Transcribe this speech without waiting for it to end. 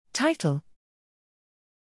Title: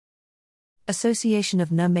 Association of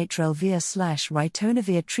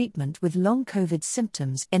Nirmatrelvir/Ritonavir treatment with long COVID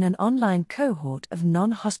symptoms in an online cohort of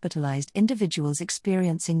non-hospitalized individuals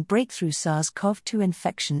experiencing breakthrough SARS-CoV-2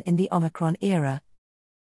 infection in the Omicron era.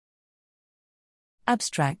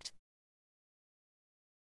 Abstract.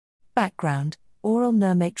 Background: Oral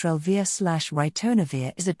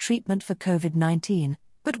Nirmatrelvir/Ritonavir is a treatment for COVID-19,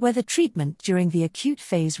 but whether treatment during the acute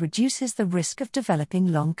phase reduces the risk of developing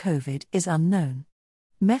long COVID is unknown.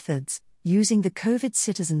 Methods: using the COVID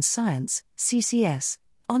Citizen Science (CCS)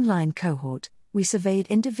 online cohort, we surveyed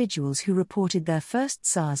individuals who reported their first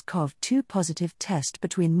SARS-CoV-2 positive test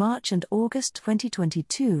between March and August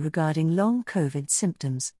 2022 regarding long COVID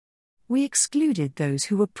symptoms. We excluded those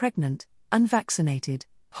who were pregnant, unvaccinated,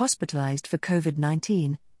 hospitalized for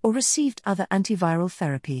COVID-19, or received other antiviral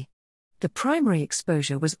therapy. The primary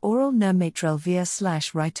exposure was oral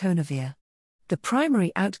Nirmatrelvir/Ritonavir. The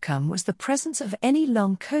primary outcome was the presence of any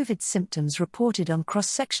long COVID symptoms reported on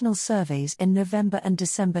cross-sectional surveys in November and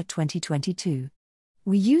December 2022.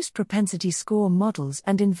 We used propensity score models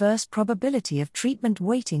and inverse probability of treatment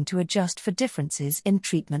weighting to adjust for differences in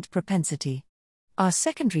treatment propensity. Our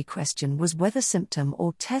secondary question was whether symptom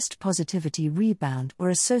or test positivity rebound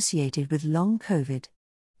were associated with long COVID.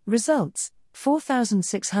 Results: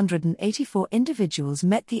 4,684 individuals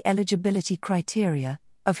met the eligibility criteria,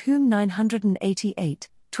 of whom 988,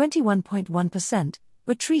 21.1%,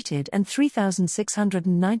 were treated and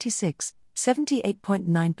 3,696,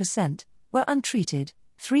 78.9%, were untreated,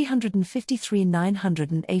 353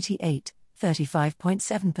 988,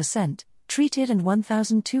 35.7%, treated and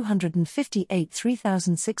 1,258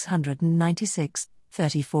 3,696,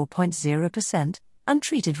 34.0%,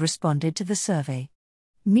 untreated responded to the survey.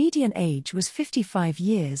 Median age was 55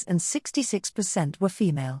 years and 66% were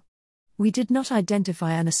female. We did not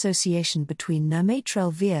identify an association between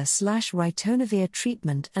Nirmatrelvir/Ritonavir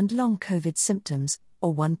treatment and long COVID symptoms,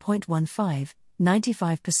 or 1.15,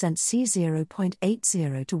 95%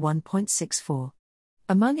 C0.80 to 1.64.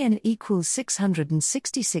 Among N equals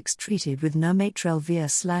 666 treated with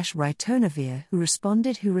Nirmatrelvir/Ritonavir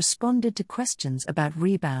who responded to questions about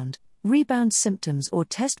rebound symptoms or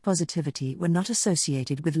test positivity were not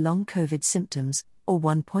associated with long COVID symptoms, or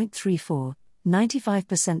 1.34,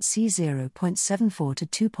 95% C0.74 to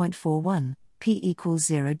 2.41, p equals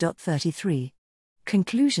 0.33.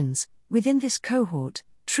 Conclusions: within this cohort,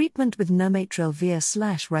 treatment with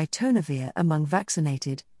Nirmatrelvir/Ritonavir among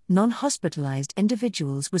vaccinated, non-hospitalized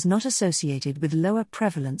individuals was not associated with lower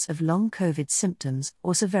prevalence of long COVID symptoms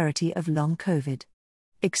or severity of long COVID.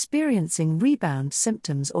 Experiencing rebound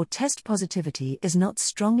symptoms or test positivity is not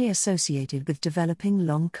strongly associated with developing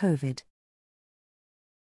long COVID.